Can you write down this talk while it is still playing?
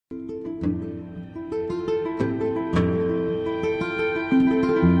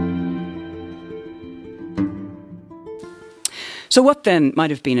So what then might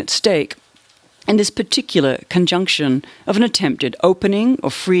have been at stake in this particular conjunction of an attempted opening or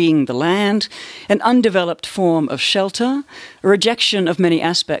freeing the land, an undeveloped form of shelter, a rejection of many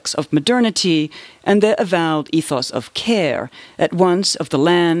aspects of modernity, and the avowed ethos of care, at once of the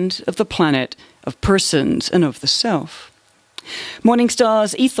land, of the planet, of persons, and of the self?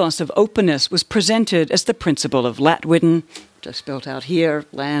 Morningstar's ethos of openness was presented as the principle of Latwidden, just spelt out here,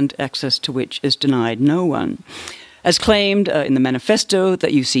 land access to which is denied no one. As claimed in the manifesto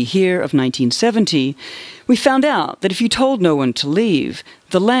that you see here of 1970, we found out that if you told no one to leave,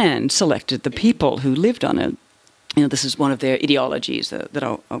 the land selected the people who lived on it. You know, this is one of their ideologies that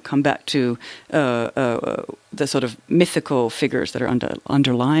I'll come back to, the sort of mythical figures that are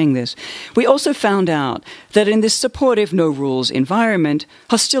underlying this. We also found out that in this supportive no-rules environment,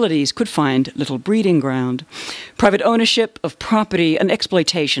 hostilities could find little breeding ground. Private ownership of property and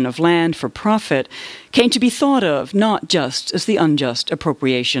exploitation of land for profit came to be thought of not just as the unjust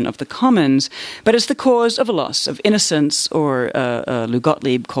appropriation of the commons, but as the cause of a loss of innocence, or Lou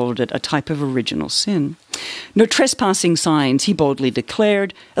Gottlieb called it a type of original sin. No trespassing signs, he boldly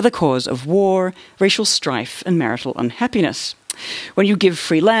declared, are the cause of war, racial strife, and marital unhappiness. When you give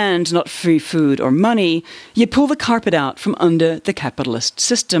free land, not free food or money, you pull the carpet out from under the capitalist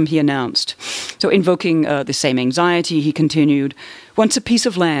system, he announced. So invoking the same anxiety, he continued, once a piece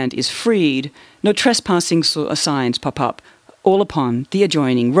of land is freed, no trespassing signs pop up all upon the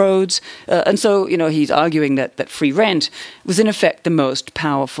adjoining roads. And so, you know, he's arguing that free rent was in effect the most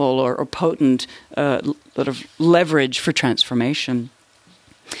powerful or potent sort of leverage for transformation.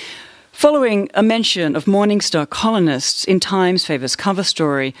 Following a mention of Morningstar colonists in Times Favor's cover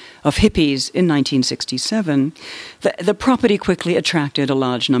story of hippies in 1967, the property quickly attracted a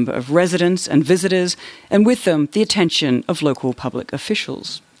large number of residents and visitors, and with them the attention of local public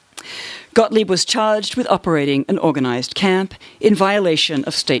officials. Gottlieb was charged with operating an organized camp in violation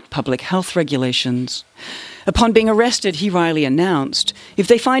of state public health regulations. Upon being arrested, he wryly announced, "If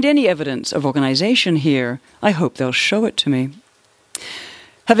they find any evidence of organization here, I hope they'll show it to me."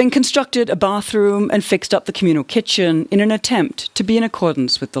 Having constructed a bathroom and fixed up the communal kitchen in an attempt to be in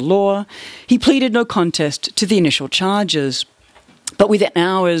accordance with the law, he pleaded no contest to the initial charges. But within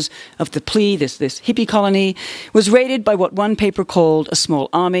hours of the plea, this hippie colony was raided by what one paper called a small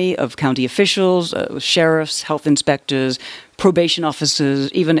army of county officials, sheriffs, health inspectors, probation officers,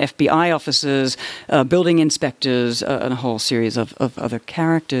 even FBI officers, building inspectors, and a whole series of other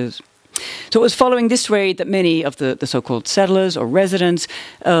characters. So it was following this raid that many of the so-called settlers or residents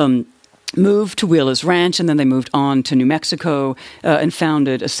moved to Wheeler's Ranch, and then they moved on to New Mexico and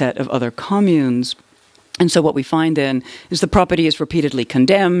founded a set of other communes. And so what we find then is the property is repeatedly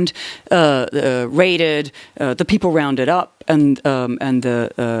condemned, raided, the people rounded up, and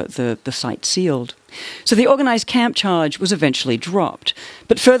the site sealed. So the organized camp charge was eventually dropped,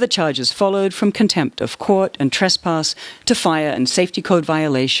 but further charges followed from contempt of court and trespass to fire and safety code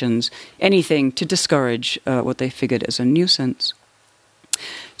violations, anything to discourage what they figured as a nuisance.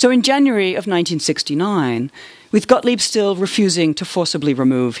 So in January of 1969, with Gottlieb still refusing to forcibly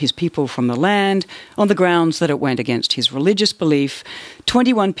remove his people from the land on the grounds that it went against his religious belief,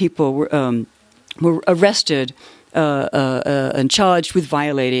 21 people were arrested and charged with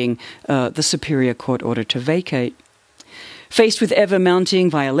violating the Superior Court order to vacate. Faced with ever-mounting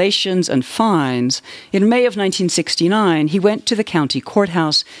violations and fines, in May of 1969, he went to the county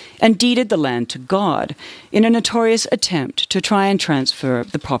courthouse and deeded the land to God in a notorious attempt to try and transfer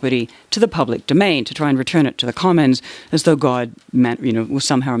the property to the public domain, to try and return it to the commons, as though God was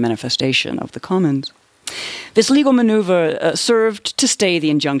somehow a manifestation of the commons. This legal maneuver served to stay the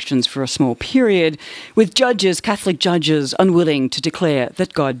injunctions for a small period, with Catholic judges, unwilling to declare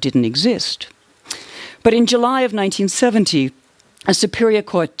that God didn't exist. But in July of 1970, a Superior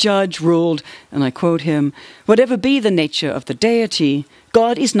Court judge ruled, and I quote him, "Whatever be the nature of the deity,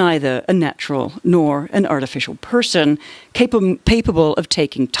 God is neither a natural nor an artificial person capable of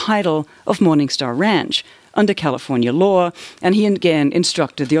taking title of Morningstar Ranch under California law," and he again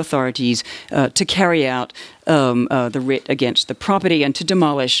instructed the authorities to carry out the writ against the property and to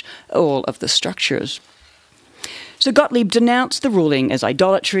demolish all of the structures. So Gottlieb denounced the ruling as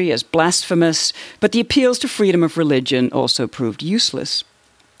idolatry, as blasphemous, but the appeals to freedom of religion also proved useless.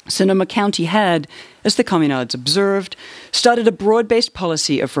 Sonoma County had, as the communards observed, started a broad-based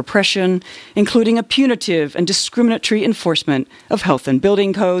policy of repression, including a punitive and discriminatory enforcement of health and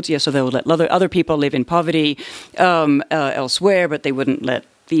building codes. Yes, so they would let other people live in poverty elsewhere, but they wouldn't let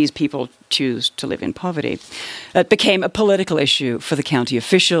these people choose to live in poverty. It became a political issue for the county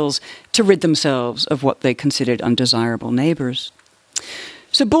officials to rid themselves of what they considered undesirable neighbors.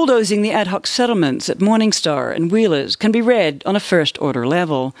 So bulldozing the ad hoc settlements at Morningstar and Wheelers can be read on a first-order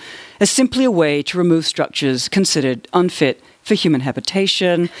level as simply a way to remove structures considered unfit for human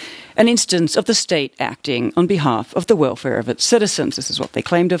habitation, an instance of the state acting on behalf of the welfare of its citizens. This is what they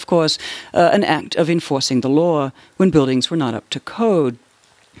claimed, of course, an act of enforcing the law when buildings were not up to code.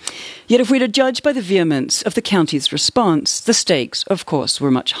 Yet if we're to judge by the vehemence of the county's response, the stakes, of course, were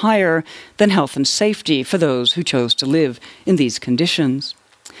much higher than health and safety for those who chose to live in these conditions.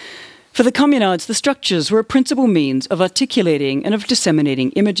 For the communards, the structures were a principal means of articulating and of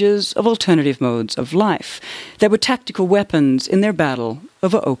disseminating images of alternative modes of life. They were tactical weapons in their battle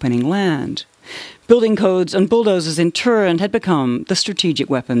over opening land. Building codes and bulldozers, in turn, had become the strategic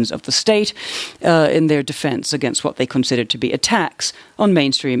weapons of the state in their defense against what they considered to be attacks on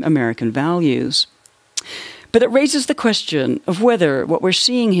mainstream American values. But it raises the question of whether what we're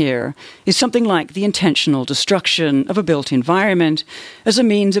seeing here is something like the intentional destruction of a built environment as a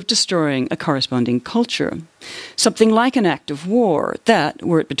means of destroying a corresponding culture. Something like an act of war that,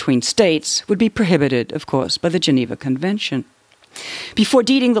 were it between states, would be prohibited, of course, by the Geneva Convention. Before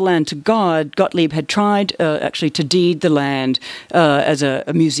deeding the land to God, Gottlieb had tried actually to deed the land as a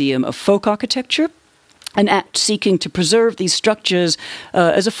museum of folk architecture, an act seeking to preserve these structures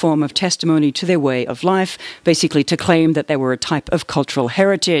as a form of testimony to their way of life, basically to claim that they were a type of cultural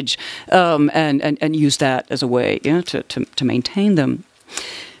heritage and use that as a way to maintain them.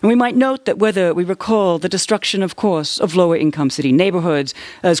 And we might note that whether we recall the destruction, of course, of lower-income city neighborhoods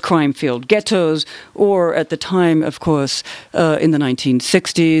as crime-filled ghettos, or at the time, of course, in the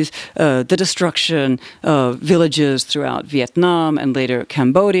 1960s, the destruction of villages throughout Vietnam and later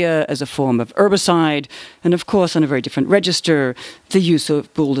Cambodia as a form of herbicide, and, of course, on a very different register, the use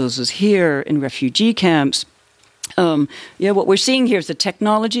of bulldozers here in refugee camps. What we're seeing here is a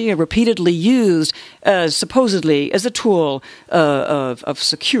technology repeatedly used supposedly as a tool of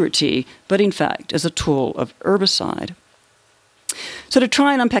security, but in fact as a tool of herbicide. So to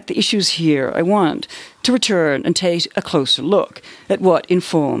try and unpack the issues here, I want to return and take a closer look at what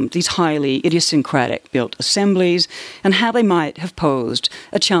informed these highly idiosyncratic built assemblies and how they might have posed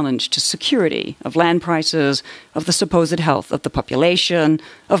a challenge to security of land prices, of the supposed health of the population,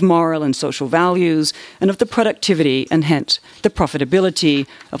 of moral and social values, and of the productivity and hence the profitability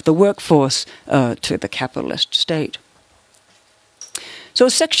of the workforce to the capitalist state. So a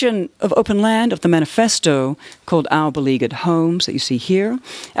section of open land of the manifesto called Our Beleaguered Homes that you see here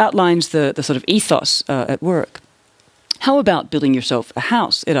outlines the sort of ethos at work. How about building yourself a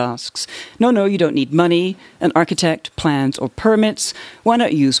house, it asks. No, you don't need money, an architect, plans, or permits. Why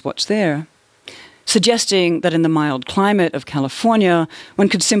not use what's there? Suggesting that in the mild climate of California, one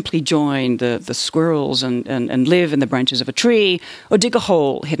could simply join the squirrels and live in the branches of a tree or dig a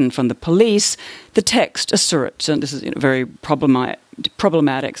hole hidden from the police, the text asserts, and this is a very problematic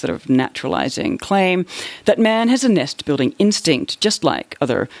sort of naturalizing claim, that man has a nest-building instinct just like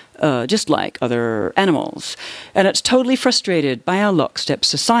other animals, and it's totally frustrated by our lockstep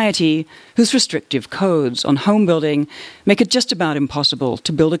society, whose restrictive codes on home building make it just about impossible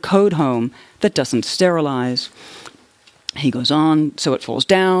to build a code home that doesn't sterilize. He goes on, so it falls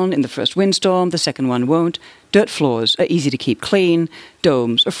down in the first windstorm, the second one won't. Dirt floors are easy to keep clean.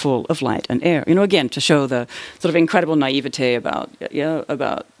 Domes are full of light and air. Again, to show the sort of incredible naivete about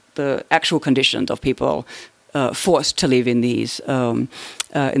the actual conditions of people forced to live in these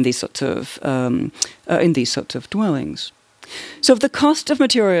sorts of dwellings. So the cost of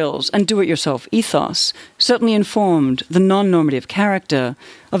materials and do-it-yourself ethos certainly informed the non-normative character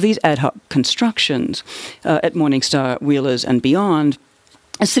of these ad hoc constructions at Morningstar, Wheelers, and beyond.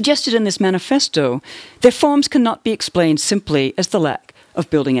 As suggested in this manifesto, their forms cannot be explained simply as the lack of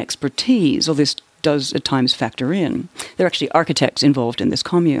building expertise, or this does at times factor in. There are actually architects involved in this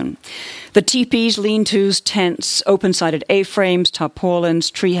commune. The teepees, lean-tos, tents, open-sided A-frames,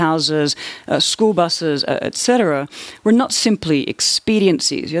 tarpaulins, tree houses, school buses, etc., were not simply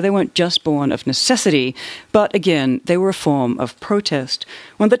expediencies. They weren't just born of necessity, but again, they were a form of protest,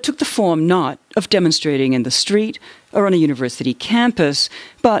 one that took the form not of demonstrating in the street or on a university campus,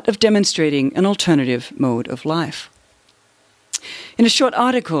 but of demonstrating an alternative mode of life. In a short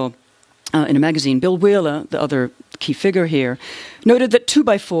article in a magazine, Bill Wheeler, the other key figure here, noted that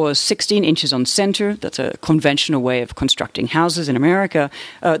 2x4s, 16 inches on center, that's a conventional way of constructing houses in America,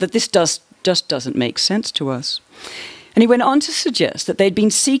 that this just doesn't make sense to us. And he went on to suggest that they'd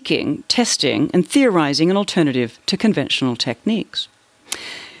been seeking, testing, and theorizing an alternative to conventional techniques.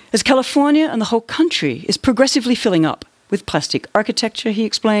 As California and the whole country is progressively filling up with plastic architecture, he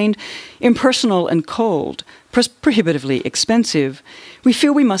explained, impersonal and cold, prohibitively expensive, we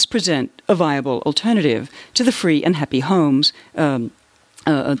feel we must present a viable alternative to the free and happy homes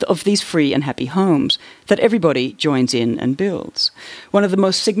of these free and happy homes that everybody joins in and builds. One of the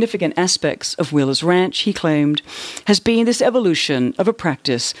most significant aspects of Wheeler's Ranch, he claimed, has been this evolution of a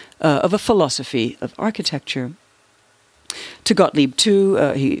practice, of a philosophy of architecture. To Gottlieb, too,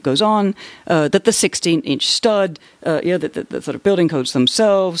 he goes on, that the 16-inch stud, the sort of building codes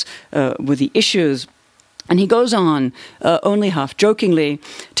themselves were the issues. And he goes on, only half-jokingly,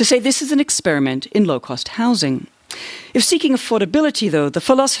 to say this is an experiment in low-cost housing. If seeking affordability, though, the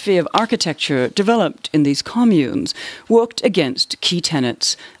philosophy of architecture developed in these communes worked against key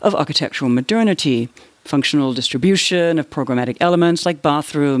tenets of architectural modernity, functional distribution of programmatic elements like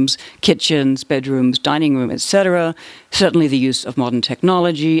bathrooms, kitchens, bedrooms, dining room, etc., certainly the use of modern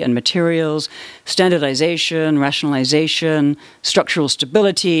technology and materials, standardization, rationalization, structural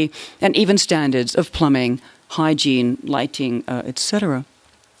stability, and even standards of plumbing, hygiene, lighting, etc.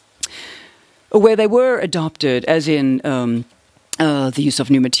 Where they were adopted, as in the use of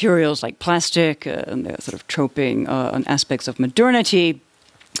new materials like plastic, and the sort of troping on aspects of modernity,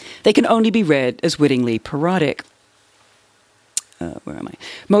 they can only be read as wittingly parodic. Where am I?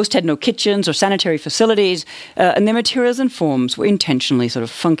 Most had no kitchens or sanitary facilities, and their materials and forms were intentionally sort of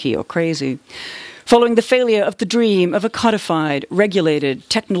funky or crazy. Following the failure of the dream of a codified, regulated,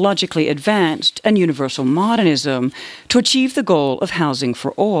 technologically advanced, and universal modernism to achieve the goal of housing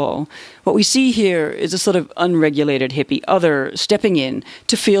for all, what we see here is a sort of unregulated hippie other stepping in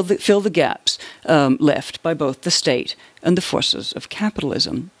to fill the gaps left by both the state and the forces of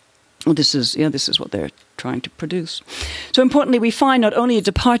capitalism. Well, this is what they're trying to produce. So importantly, we find not only a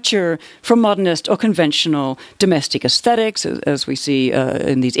departure from modernist or conventional domestic aesthetics, as we see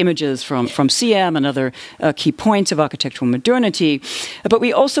in these images from CM and other key points of architectural modernity, but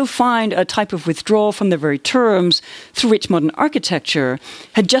we also find a type of withdrawal from the very terms through which modern architecture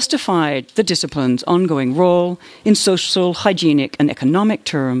had justified the discipline's ongoing role in social, hygienic, and economic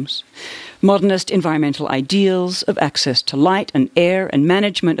terms. Modernist environmental ideals of access to light and air and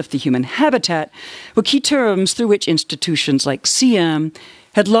management of the human habitat were key terms through which institutions like CM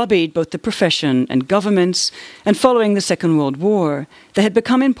had lobbied both the profession and governments, and following the Second World War, they had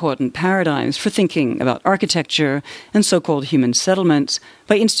become important paradigms for thinking about architecture and so-called human settlements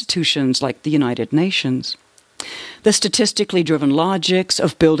by institutions like the United Nations. The statistically driven logics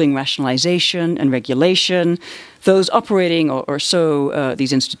of building rationalization and regulation, those operating, or so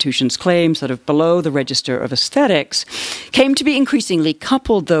these institutions claim, sort of below the register of aesthetics, came to be increasingly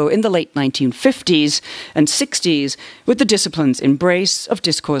coupled, though, in the late 1950s and 60s with the discipline's embrace of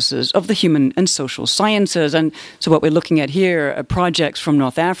discourses of the human and social sciences. And so what we're looking at here are projects from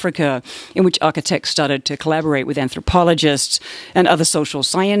North Africa in which architects started to collaborate with anthropologists and other social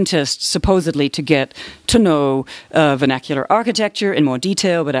scientists, supposedly to get to know vernacular architecture in more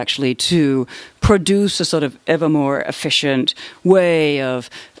detail, but actually to produce a sort of ever more efficient way of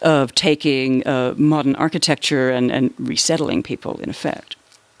taking modern architecture and resettling people, in effect.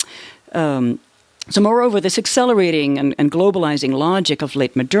 So moreover, this accelerating and globalizing logic of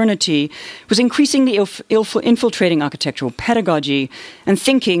late modernity was increasingly infiltrating architectural pedagogy and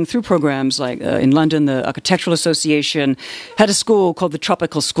thinking through programs like in London, the Architectural Association had a school called the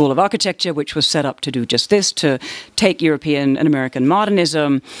Tropical School of Architecture, which was set up to do just this, to take European and American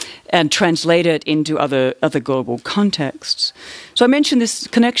modernism and translate it into other global contexts. So I mention this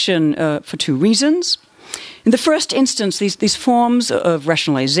connection for two reasons. In the first instance, these forms of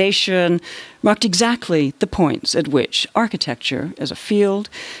rationalization marked exactly the points at which architecture, as a field,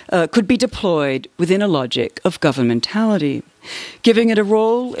 could be deployed within a logic of governmentality, giving it a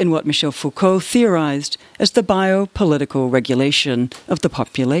role in what Michel Foucault theorized as the biopolitical regulation of the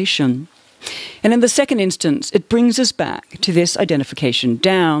population. And in the second instance, it brings us back to this identification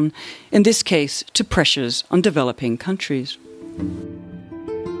down, in this case, to pressures on developing countries.